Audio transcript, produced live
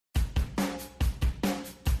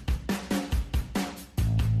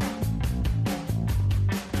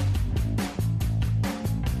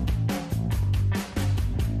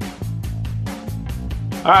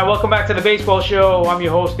All right, welcome back to the Baseball Show. I'm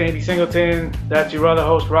your host, Andy Singleton. That's your other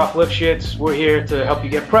host, Ralph Lifshitz. We're here to help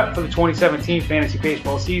you get prepped for the 2017 fantasy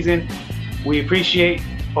baseball season. We appreciate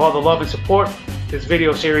all the love and support this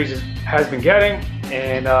video series has been getting,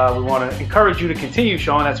 and we want to encourage you to continue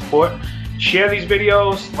showing that support. Share these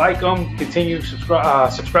videos, like them, continue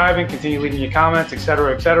subscribing, continue leaving your comments,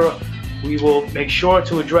 etc., etc. We will make sure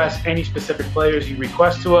to address any specific players you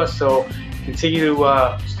request to us, so continue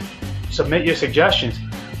to submit your suggestions.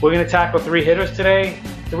 We're going to tackle 3 hitters today,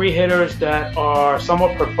 3 hitters that are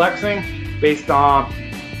somewhat perplexing based on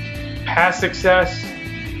past success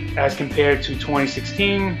as compared to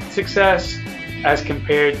 2016 success, as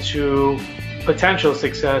compared to potential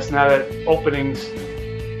success now that openings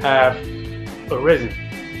have arisen.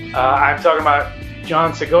 I'm talking about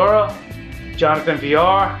John Segura, Jonathan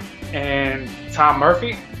Villar, and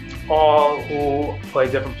T.Murphy, all who play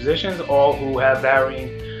different positions, all who have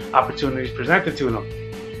varying opportunities presented to them.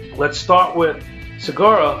 Let's start with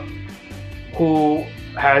Segura, who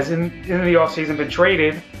has in the offseason been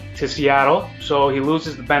traded to Seattle, so he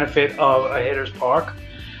loses the benefit of a hitter's park.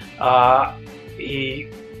 He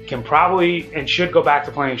can probably and should go back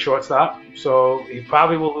to playing shortstop, so he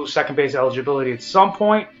probably will lose second base eligibility at some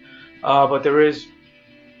point, but there is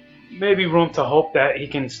maybe room to hope that he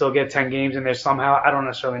can still get 10 games in there somehow. I don't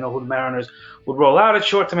necessarily know who the Mariners would roll out at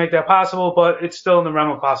short to make that possible, but it's still in the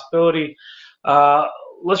realm of possibility.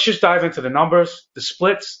 Let's just dive into the numbers. The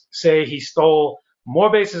splits say he stole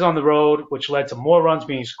more bases on the road, which led to more runs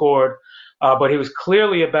being scored, but he was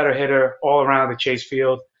clearly a better hitter all around the Chase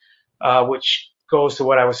Field, which goes to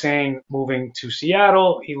what I was saying, moving to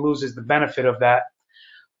Seattle, he loses the benefit of that.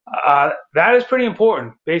 That is pretty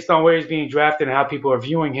important based on where he's being drafted and how people are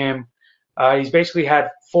viewing him. He's basically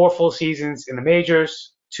had 4 full seasons in the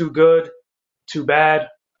majors, 2 good, 2 bad.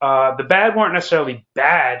 The bad weren't necessarily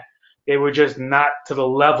bad. They were just not to the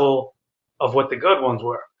level of what the good ones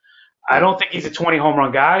were. I don't think he's a 20 home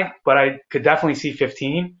run guy, but I could definitely see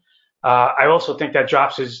 15. I also think that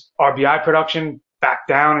drops his RBI production back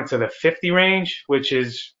down into the 50 range, which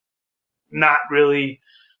is not really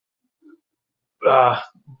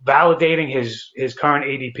validating his current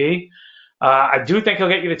ADP. I do think he'll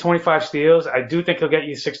get you to 25 steals. I do think he'll get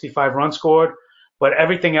you 65 runs scored, but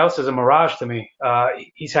everything else is a mirage to me.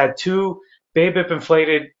 He's had 2 BABIP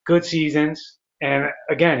inflated good seasons, and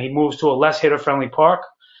again, he moves to a less hitter-friendly park.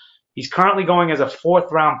 He's currently going as a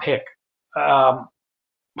 4th round pick,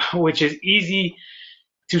 which is easy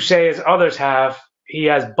to say as others have. He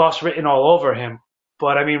has bust written all over him,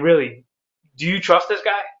 but I mean, really, do you trust this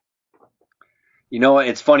guy? You know,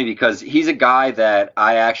 it's funny because he's a guy that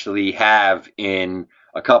I actually have in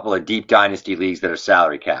a couple of deep dynasty leagues that are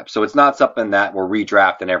salary capped. So it's not something that we're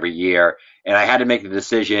redrafting every year. And I had to make the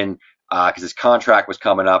decision because his contract was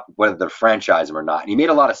coming up, whether to franchise him or not. And he made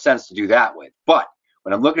a lot of sense to do that with. But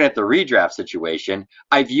when I'm looking at the redraft situation,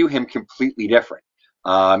 I view him completely different.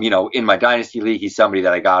 In my dynasty league, he's somebody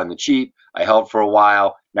that I got on the cheap. I held for a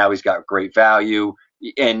while. Now he's got great value.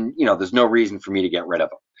 And, there's no reason for me to get rid of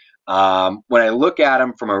him. When I look at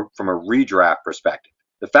him from a redraft perspective,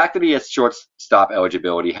 the fact that he has shortstop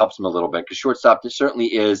eligibility helps him a little bit because shortstop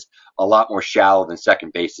certainly is a lot more shallow than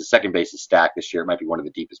second base. The second base is stacked this year. It might be one of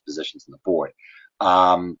the deepest positions in the board.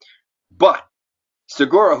 But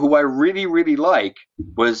Segura, who I really, really like,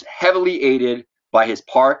 was heavily aided by his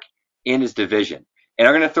park and his division. And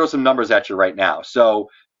I'm going to throw some numbers at you right now. So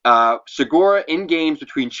Segura in games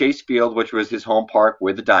between Chase Field, which was his home park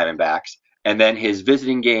with the Diamondbacks, and then his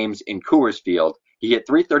visiting games in Coors Field, he hit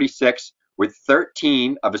 .336 with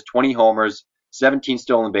 13 of his 20 homers, 17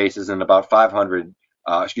 stolen bases, and about 400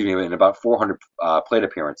 plate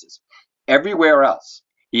appearances. Everywhere else,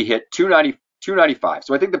 he hit 295.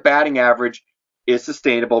 So I think the batting average is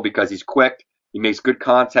sustainable because he's quick, he makes good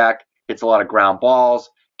contact, hits a lot of ground balls,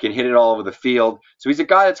 can hit it all over the field. So he's a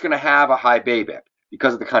guy that's going to have a high BABIP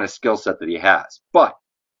because of the kind of skill set that he has. But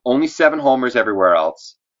only 7 homers everywhere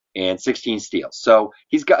else and 16 steals. So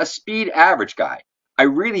he's got a speed average guy. I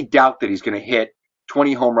really doubt that he's going to hit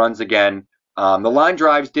 20 home runs again. The line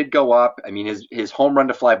drives did go up. I mean, his home run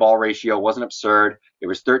to fly ball ratio wasn't absurd. It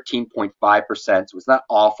was 13.5%, so it's not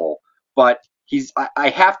awful. But I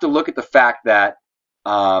have to look at the fact that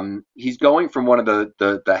he's going from one of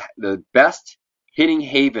the best hitting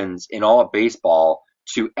havens in all of baseball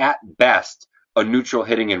to, at best, a neutral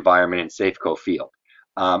hitting environment in Safeco Field.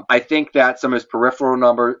 I think that some of his peripheral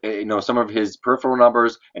numbers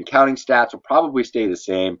and counting stats will probably stay the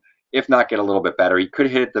same, if not get a little bit better. He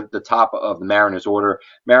could hit the top of the Mariners order.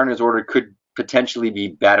 Mariners order could potentially be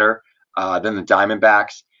better than the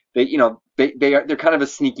Diamondbacks. They they're kind of a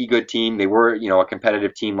sneaky good team. They were, a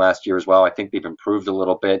competitive team last year as well. I think they've improved a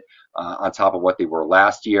little bit on top of what they were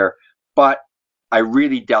last year. But I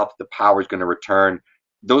really doubt that the power is going to return.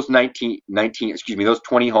 Those 20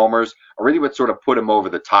 homers are really what sort of put him over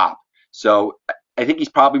the top. So I think he's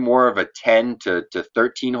probably more of a 10 to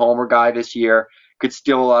 13 homer guy this year. Could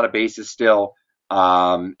steal a lot of bases still.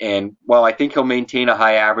 And while I think he'll maintain a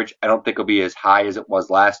high average, I don't think it'll be as high as it was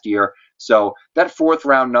last year. So that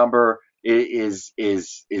 4th-round number is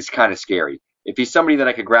kind of scary. If he's somebody that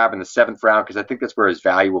I could grab in the 7th round, because I think that's where his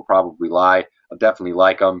value will probably lie, I'll definitely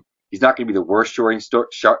like him. He's not going to be the worst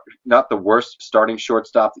starting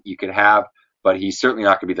shortstop that you could have, but he's certainly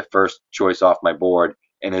not going to be the first choice off my board.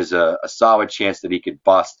 And there's a solid chance that he could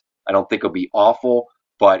bust. I don't think it'll be awful,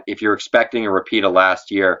 but if you're expecting a repeat of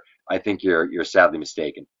last year, I think you're sadly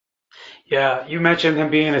mistaken. Yeah, you mentioned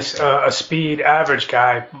him being a speed average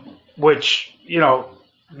guy, which,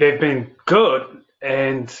 they've been good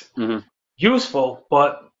and useful,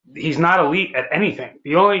 but he's not elite at anything.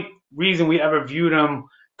 The only reason we ever viewed him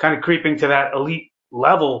kind of creeping to that elite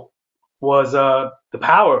level was the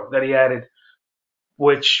power that he added,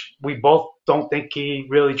 which we both don't think he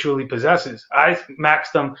really truly possesses. I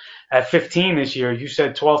maxed him at 15 this year. You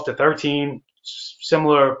said 12 to 13,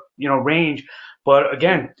 similar, range. But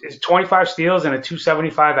again, it's 25 steals and a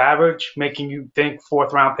 275 average making you think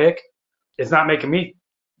 4th-round pick. It's not making me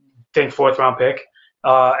think 4th-round pick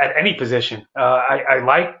at any position. I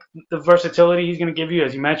like the versatility he's going to give you,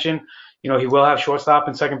 as you mentioned. He will have shortstop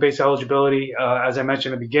and second base eligibility. As I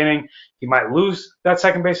mentioned in the beginning, he might lose that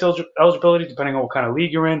second base eligibility depending on what kind of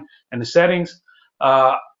league you're in and the settings.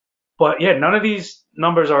 But yeah, none of these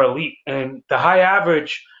numbers are elite. And the high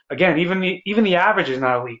average, again, even the average is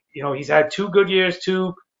not elite. He's had 2 good years,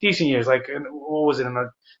 2 decent years. Like, what was it, in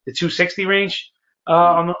the 260 range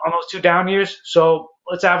on those 2 down years? So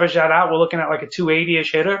let's average that out. We're looking at like a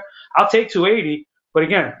 280-ish hitter. I'll take 280, but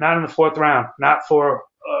again, not in the 4th round, not for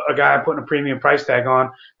a guy I'm putting a premium price tag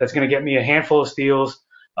on that's going to get me a handful of steals.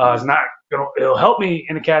 It'll help me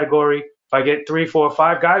in the category. If I get 3, 4,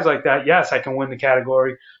 5 guys like that, yes, I can win the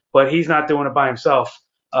category, but he's not doing it by himself.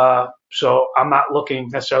 So I'm not looking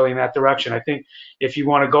necessarily in that direction. I think if you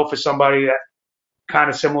want to go for somebody that kind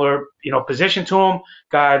of similar, position to him,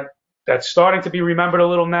 guy that's starting to be remembered a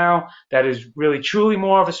little now, that is really truly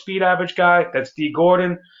more of a speed average guy, that's D.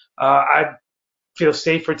 Gordon. I'd feel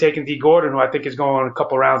safer taking D. Gordon, who I think is going a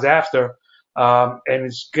couple rounds after, and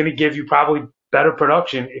is going to give you probably better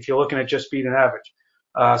production if you're looking at just speed and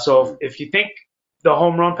average. So if you think the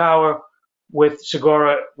home run power with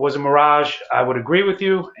Segura was a mirage, I would agree with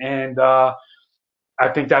you, and I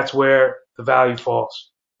think that's where the value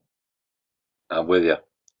falls. I'm with you.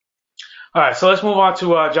 All right, so let's move on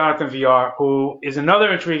to Jonathan Villar, who is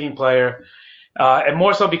another intriguing player, and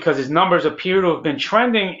more so because his numbers appear to have been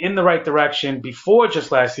trending in the right direction before just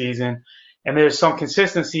last season, and there's some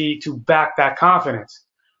consistency to back that confidence.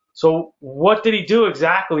 So what did he do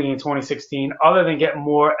exactly in 2016 other than get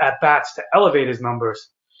more at-bats to elevate his numbers?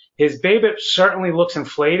 His BABIP certainly looks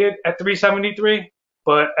inflated at 373,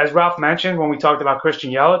 but as Ralph mentioned when we talked about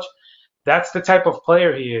Christian Yelich, that's the type of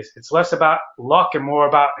player he is. It's less about luck and more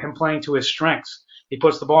about him playing to his strengths. He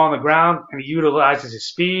puts the ball on the ground and he utilizes his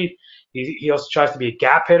speed. He also tries to be a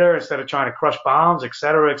gap hitter instead of trying to crush bombs, et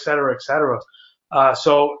cetera, et cetera, et cetera.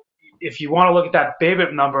 So if you want to look at that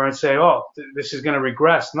BABIP number and say, oh, this is going to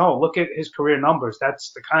regress, no, look at his career numbers.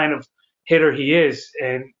 That's the kind of hitter he is.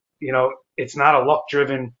 And, it's not a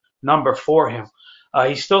luck-driven number for him.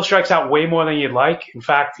 He still strikes out way more than you'd like. In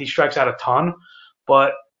fact, he strikes out a ton.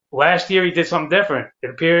 But last year he did something different. It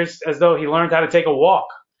appears as though he learned how to take a walk.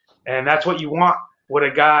 And that's what you want with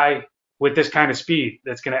a guy with this kind of speed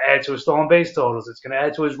that's going to add to his stolen base totals. It's going to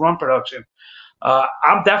add to his run production.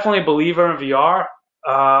 I'm definitely a believer in VR,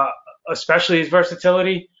 especially his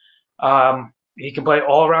versatility. He can play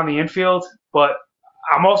all around the infield, but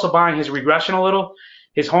I'm also buying his regression a little.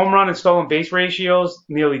 His home run and stolen base ratios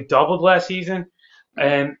nearly doubled last season,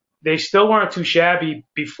 and they still weren't too shabby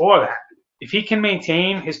before that. If he can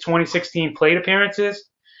maintain his 2016 plate appearances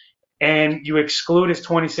and you exclude his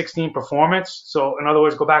 2016 performance, so in other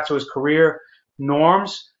words, go back to his career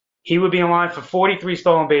norms, he would be in line for 43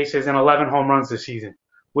 stolen bases and 11 home runs this season,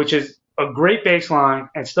 which is a great baseline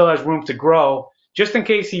and still has room to grow just in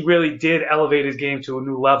case he really did elevate his game to a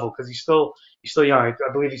new level because he's still young.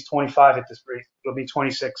 I believe he's 25 at this rate. He'll be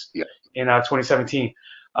 26 in 2017.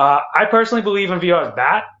 I personally believe in Villar's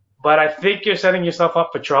bat, but I think you're setting yourself up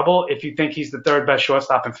for trouble if you think he's the 3rd best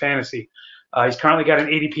shortstop in fantasy. He's currently got an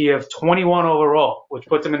ADP of 21 overall, which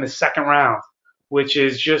puts him in the 2nd round, which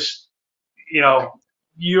is just,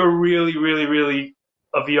 you're really, really, really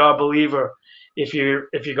a VR believer if you're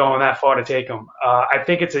going that far to take him. I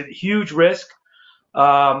think it's a huge risk,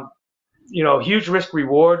 um, huge risk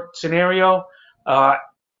reward scenario, uh,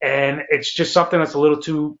 and it's just something that's a little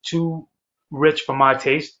too rich for my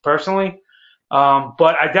taste personally.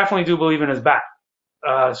 But I definitely do believe in his bat.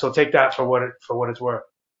 So take that for what it's worth.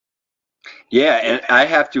 Yeah, and I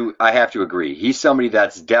have to agree. He's somebody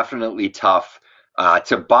that's definitely tough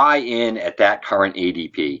to buy in at that current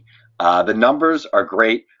ADP. The numbers are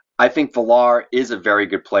great. I think Villar is a very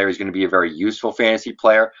good player. He's going to be a very useful fantasy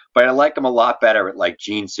player, but I like him a lot better at like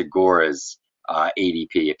Gene Segura's ADP.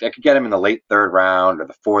 If I could get him in the late third round or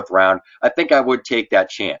the fourth round, I think I would take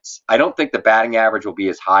that chance. I don't think the batting average will be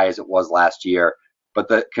as high as it was last year, but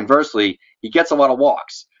conversely, he gets a lot of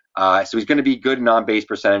walks. So he's going to be good in on-base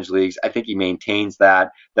percentage leagues. I think he maintains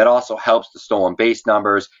that. That also helps the stolen base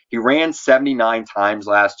numbers. He ran 79 times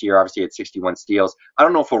last year. Obviously, he had 61 steals. I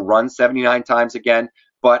don't know if he'll run 79 times again,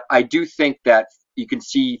 but I do think that you can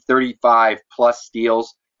see 35 plus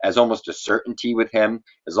steals as almost a certainty with him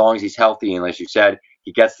as long as he's healthy. And as you said,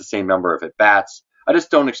 he gets the same number of at-bats. I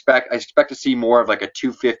just don't expect, I expect to see more of like a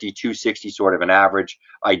 250, 260 sort of an average.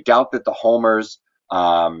 I doubt that the homers,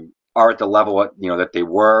 are at the level that they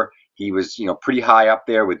were. He was pretty high up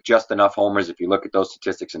there with just enough homers. If you look at those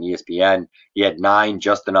statistics on ESPN, he had 9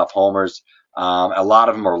 just enough homers. A lot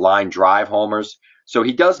of them are line drive homers. So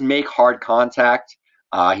he does make hard contact.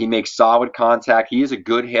 He makes solid contact. He is a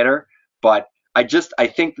good hitter, but I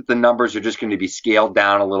think that the numbers are just going to be scaled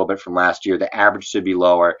down a little bit from last year. The average should be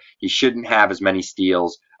lower. He shouldn't have as many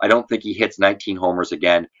steals. I don't think he hits 19 homers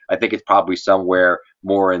again. I think it's probably somewhere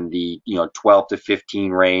more in the 12 to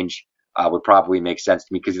 15 range. Would probably make sense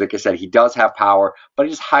to me because, like I said, he does have power, but I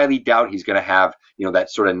just highly doubt he's going to have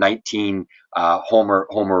that sort of 19 homer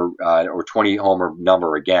or 20 homer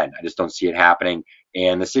number again. I just don't see it happening.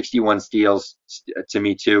 And the 61 steals to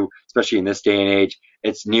me too, especially in this day and age,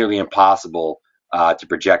 it's nearly impossible to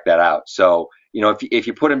project that out. So if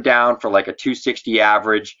you put him down for like a 260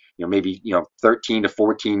 average, maybe 13 to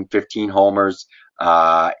 14, 15 homers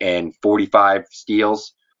and 45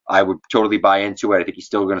 steals, I would totally buy into it. I think he's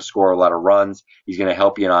still going to score a lot of runs. He's going to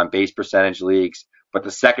help you in on base percentage leagues. But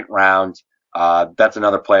the second round, that's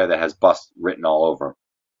another player that has bust written all over him.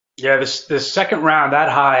 Yeah, the second round that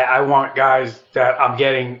high, I want guys that I'm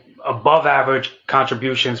getting above average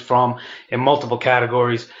contributions from in multiple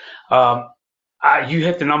categories. You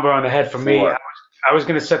hit the number on the head for me. I was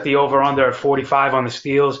going to set the over under at 45 on the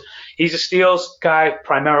steals. He's a steals guy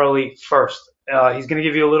primarily first. He's going to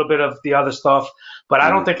give you a little bit of the other stuff, but I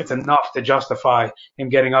don't think it's enough to justify him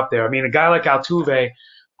getting up there. I mean, a guy like Altuve,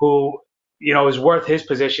 who is worth his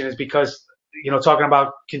position, is because talking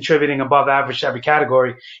about contributing above average to every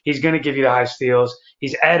category, he's going to give you the high steals.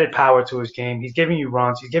 He's added power to his game. He's giving you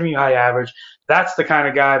runs. He's giving you high average. That's the kind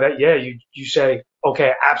of guy that, you say,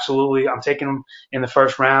 okay, absolutely, I'm taking him in the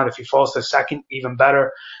first round. If he falls to second, even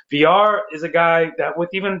better. Villar is a guy that with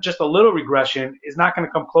even just a little regression is not going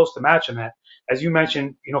to come close to matching that. As you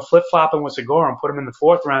mentioned, flip-flopping with Segura and put him in the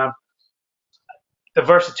fourth round, the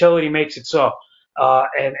versatility makes it so,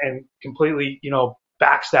 and completely,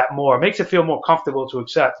 backs that more, makes it feel more comfortable to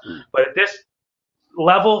accept. But at this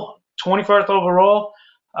level, 21st overall,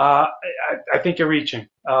 I think you're reaching.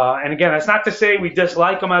 And again, that's not to say we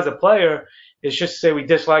dislike him as a player. It's just to say we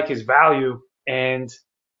dislike his value. And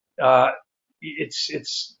you're going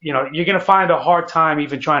to find a hard time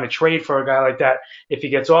even trying to trade for a guy like that if he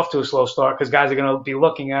gets off to a slow start, because guys are going to be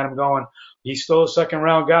looking at him going, he's still a second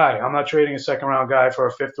round guy. I'm not trading a second round guy for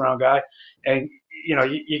a fifth round guy. And,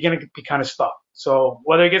 you're going to be kind of stuck. So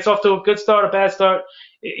whether he gets off to a good start or bad start,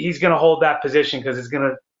 he's going to hold that position because it's going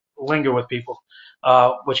to linger with people,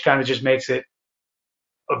 which kind of just makes it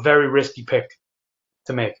a very risky pick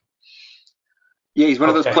to make. Yeah, he's one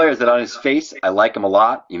of those players that on his face, I like him a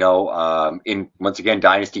lot. In, once again,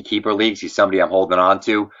 Dynasty Keeper Leagues, he's somebody I'm holding on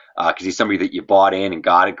to because he's somebody that you bought in and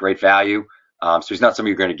got at great value. So he's not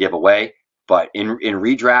somebody you're going to give away. But in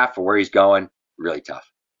redraft for where he's going, really tough.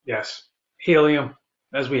 Yes. Helium,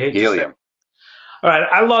 as we hate to say. All right,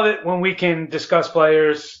 I love it when we can discuss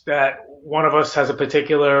players that one of us has a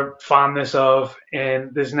particular fondness of,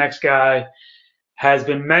 and this next guy has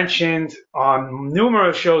been mentioned on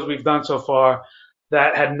numerous shows we've done so far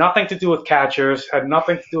that had nothing to do with catchers, had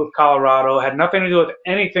nothing to do with Colorado, had nothing to do with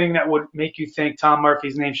anything that would make you think Tom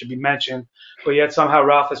Murphy's name should be mentioned, but yet somehow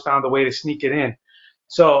Ralph has found a way to sneak it in.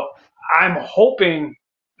 So I'm hoping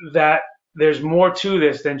that there's more to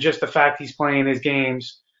this than just the fact he's playing his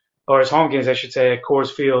games, or his home games, I should say, at Coors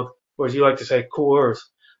Field, or as you like to say, Coors.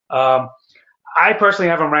 I personally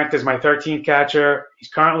have him ranked as my 13th catcher. He's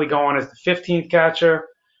currently going as the 15th catcher.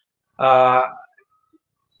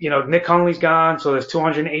 Nick Hundley's gone, so there's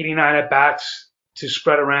 289 at bats to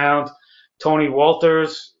spread around. Tony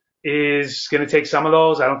Walters is going to take some of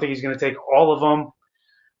those. I don't think he's going to take all of them.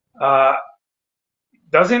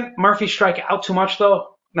 Doesn't Murphy strike out too much,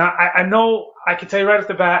 though? Now, I know I can tell you right off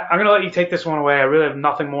the bat, I'm going to let you take this one away. I really have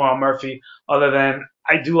nothing more on Murphy other than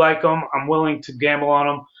I do like him. I'm willing to gamble on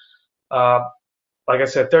him. Like I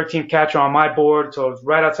said, 13th catcher on my board, so it's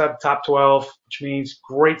right outside the top 12, which means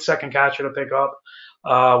great second catcher to pick up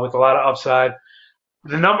with a lot of upside.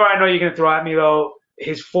 The number I know you're going to throw at me, though,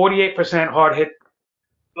 his 48% hard hit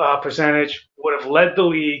percentage would have led the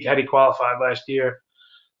league had he qualified last year.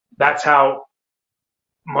 That's how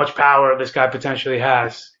much power this guy potentially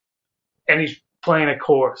has. And he's playing at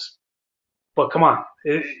Coors. But come on,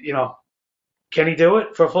 can he do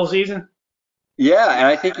it for a full season? Yeah, and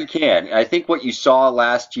I think he can. I think what you saw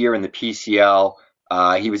last year in the PCL,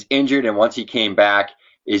 he was injured, and once he came back,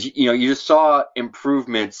 is you just saw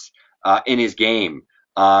improvements in his game.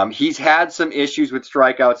 He's had some issues with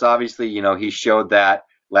strikeouts. Obviously, he showed that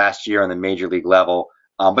last year on the major league level.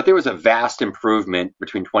 But there was a vast improvement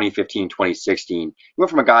between 2015 and 2016. He went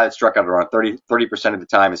from a guy that struck out around 30% of the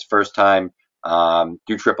time his first time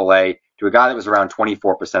through AAA to a guy that was around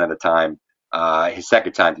 24% of the time his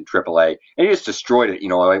second time through AAA. And he just destroyed it,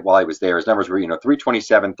 while he was there. His numbers were,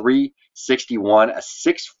 327, 361, a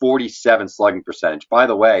 647 slugging percentage. By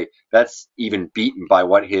the way, that's even beaten by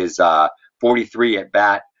what his 43 at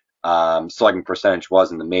bat slugging percentage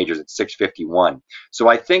was in the majors at 651. So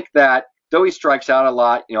I think that though he strikes out a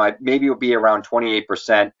lot, maybe it'll be around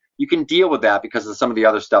 28%. You can deal with that because of some of the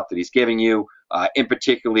other stuff that he's giving you, in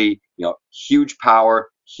particularly, huge power,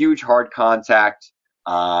 huge hard contact.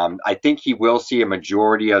 I think he will see a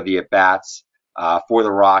majority of the at-bats for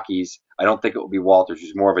the Rockies. I don't think it will be Walters,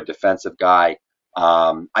 who's more of a defensive guy.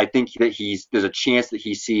 I think that there's a chance that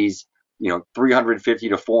he sees, 350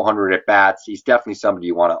 to 400 at-bats. He's definitely somebody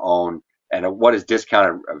you want to own. And what his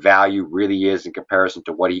discounted value really is in comparison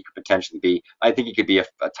to what he could potentially be. I think he could be a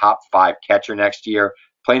top 5 catcher next year,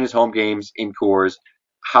 playing his home games in Coors,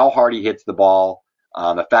 how hard he hits the ball,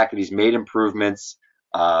 the fact that he's made improvements,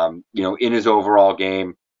 in his overall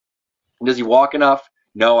game. Does he walk enough?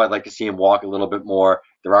 No, I'd like to see him walk a little bit more.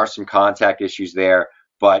 There are some contact issues there,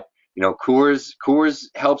 but Coors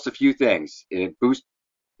helps a few things. It boosts,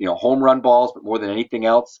 home run balls, but more than anything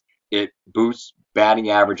else, it boosts batting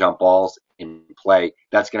average on balls in play.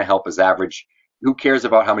 That's going to help his average. Who cares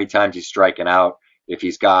about how many times he's striking out? If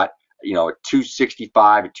he's got, a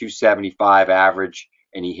 265 to 275 average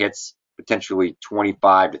and he hits potentially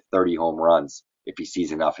 25 to 30 home runs if he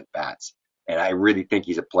sees enough at bats. And I really think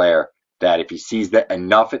he's a player that if he sees that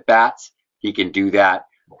enough at bats, he can do that.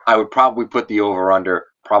 I would probably put the over under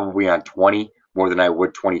probably on 20 more than I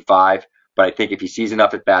would 25. But I think if he sees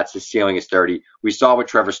enough at bats, his ceiling is 30. We saw what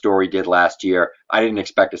Trevor Story did last year. I didn't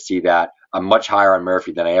expect to see that. I'm much higher on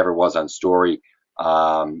Murphy than I ever was on Story.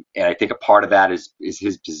 And I think a part of that is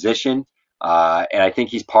his position. And I think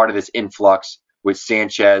he's part of this influx with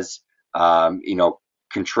Sanchez,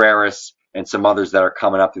 Contreras, and some others that are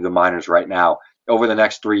coming up through the minors right now. Over the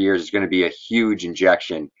next 3 years, it's going to be a huge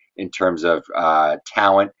injection in terms of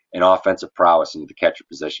talent and offensive prowess into the catcher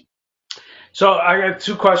position. So I got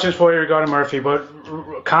 2 questions for you regarding Murphy,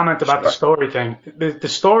 but comment about the Story thing. The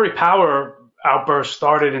Story power outburst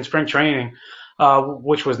started in spring training,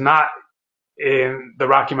 which was not in the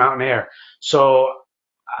Rocky Mountain air. So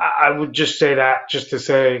I would just say that just to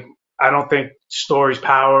say I don't think Story's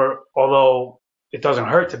power, although it doesn't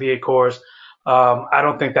hurt to be at Coors, I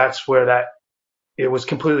don't think that's where it was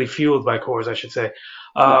completely fueled by Coors, I should say.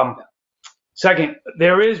 Second,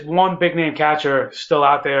 there is one big name catcher still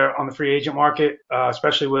out there on the free agent market,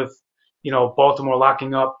 especially with, Baltimore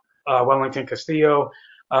locking up Wellington Castillo.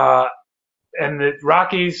 And the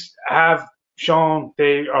Rockies have shown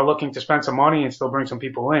they are looking to spend some money and still bring some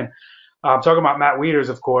people in. I'm talking about Matt Wieters,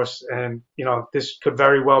 of course, and, this could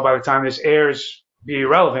very well, by the time this airs, be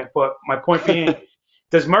irrelevant. But my point being,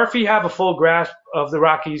 does Murphy have a full grasp of the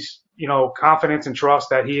Rockies, confidence and trust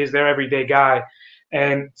that he is their everyday guy?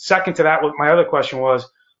 And second to that, what my other question was,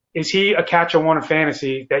 is he a catcher one in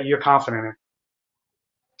fantasy that you're confident in?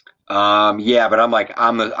 Yeah, but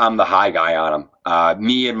I'm the high guy on him.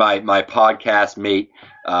 Me and my podcast mate,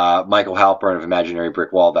 Michael Halpern of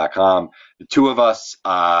ImaginaryBrickWall.com, the two of us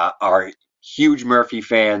are huge Murphy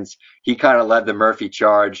fans. He kind of led the Murphy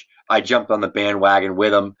charge. I jumped on the bandwagon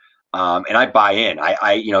with him, and I buy in.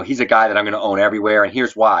 He's a guy that I'm going to own everywhere, and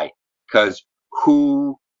here's why. Because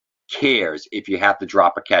who cares if you have to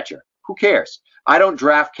drop a catcher? Who cares? I don't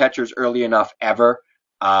draft catchers early enough ever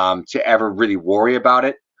to ever really worry about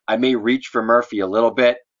it. I may reach for Murphy a little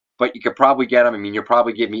bit, but you could probably get him. I mean, you'll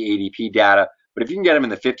probably give me ADP data, but if you can get him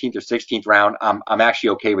in the 15th or 16th round, I'm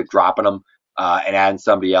actually okay with dropping him and adding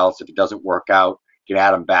somebody else. If it doesn't work out, you can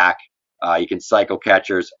add him back. You can cycle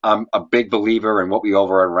catchers. I'm a big believer in what we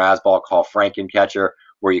over in Razzball call Franken-catcher,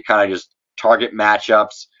 where you kind of just target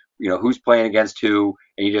matchups, who's playing against who,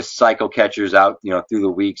 and you just cycle catchers out, through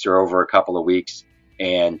the weeks or over a couple of weeks.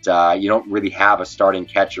 And you don't really have a starting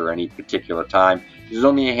catcher any particular time. There's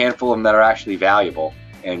only a handful of them that are actually valuable.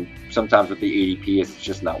 And sometimes with the ADP, it's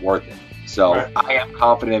just not worth it. So right. I am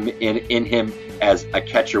confident in him as a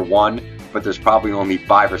catcher one, but there's probably only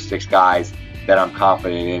 5 or 6 guys that I'm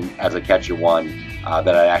confident in as a catcher one that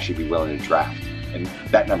I'd actually be willing to draft. And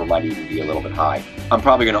that number might even be a little bit high. I'm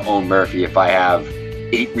probably going to own Murphy. If I have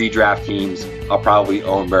 8 redraft teams, I'll probably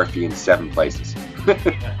own Murphy in 7 places.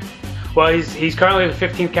 Well, he's currently the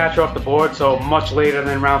 15th catcher off the board, so much later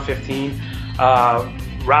than round 15.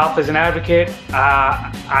 Ralph is an advocate.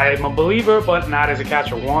 I'm a believer, but not as a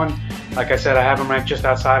catcher one. Like I said, I have him ranked just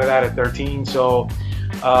outside of that at 13. So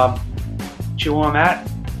chew on that.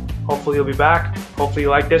 Hopefully you'll be back. Hopefully you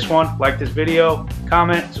like this one, like this video,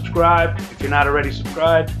 comment, subscribe if you're not already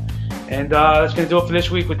subscribed. And that's going to do it for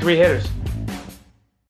this week with 3 hitters.